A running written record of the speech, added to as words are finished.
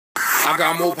I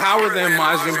got more power than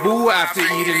Majin Buu after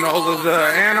eating all of the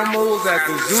animals at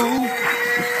the zoo.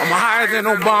 I'm higher than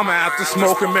Obama after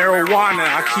smoking marijuana.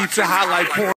 I keeps it hot like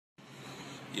porn.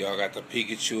 Y'all got the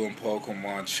Pikachu and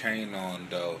Pokemon chain on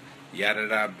though. Yada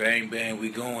da bang bang, we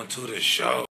going to the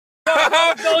show.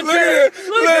 Don't look at it!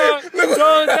 Look!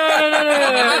 No.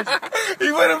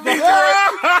 You would have beat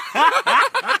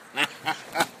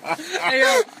Hey,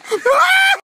 yo.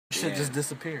 Shit just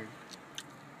disappeared.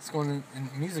 It's going in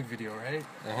music video, right?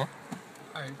 Uh-huh.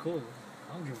 Alright, cool.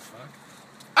 I don't give a fuck.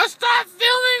 Stop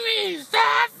filming me!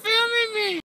 Stop filming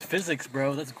me! Physics,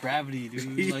 bro. That's gravity,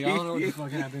 dude. Like, I don't know what the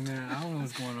fuck happened there. I don't know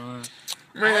what's going on.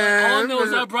 Man, all I know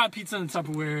is I brought pizza in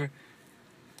Tupperware,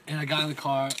 and I got in the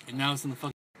car, and now it's in the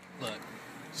fucking... Look.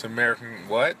 It's American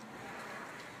what?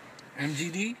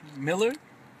 MGD? Miller?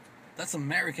 That's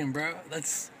American, bro.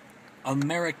 That's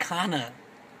Americana.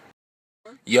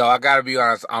 Yo, I gotta be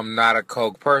honest, I'm not a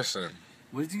Coke person.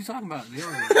 What are you talking about? Yo, you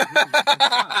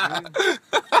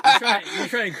trying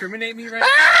to incriminate me right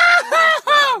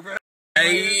now?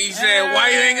 Hey, he said,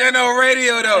 why you ain't got no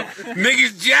radio though?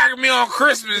 Niggas jacking me on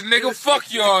Christmas, nigga.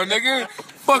 Fuck y'all, nigga.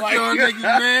 Fuck y'all niggas,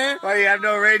 man. Why you have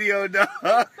no radio, dog?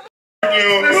 We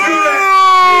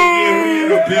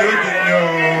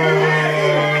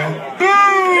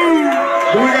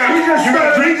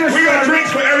got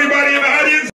drinks for everybody in the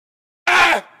audience.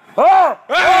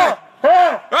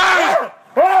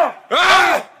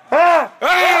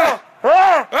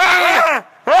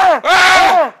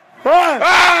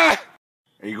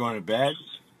 Are you going to bed?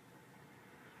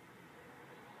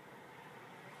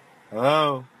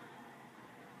 Hello?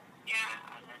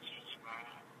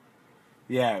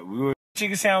 Yeah, we were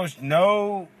chicken sandwich,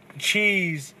 no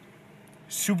cheese,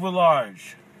 super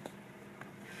large.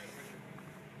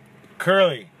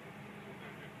 Curly.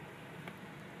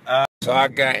 So I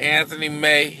got Anthony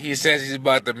May. He says he's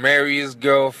about to marry his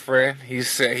girlfriend. He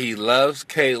said he loves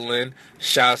Caitlyn.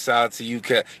 Shouts out to you,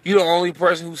 Cat. You the only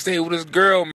person who stayed with his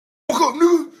girl, man. Fuck up,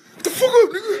 nigga. Get the fuck up,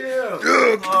 nigga. Yeah,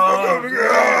 get the fuck up, nigga.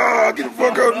 Ah, get the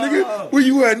fuck up, nigga. Where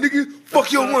you at, nigga?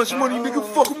 Fuck your lunch money, nigga.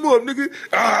 Fuck him up, nigga.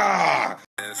 Ah.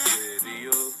 In the city,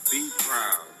 you'll be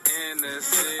proud. In the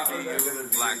city, you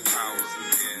black power.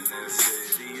 In the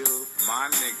city, you my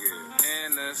nigga.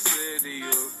 In the city,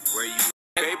 you where you.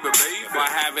 Baby, if I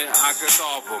have it, I could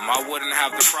solve them. I wouldn't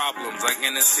have the problems like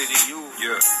in the city.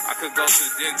 I could go to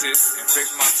the dentist and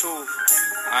fix my tooth.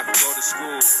 I could go to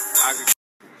school. I could.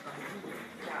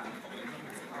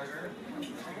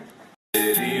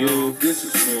 City, this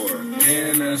is for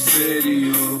in the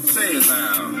city. Say it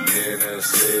loud. In the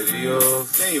city,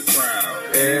 say it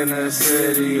proud. In the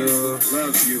city,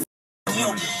 love you.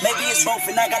 Maybe it's both,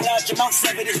 and I got large amounts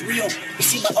of it, it's real. You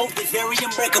see, my oath is very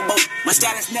unbreakable. My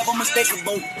status never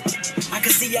mistakable. I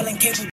can see y'all incapable.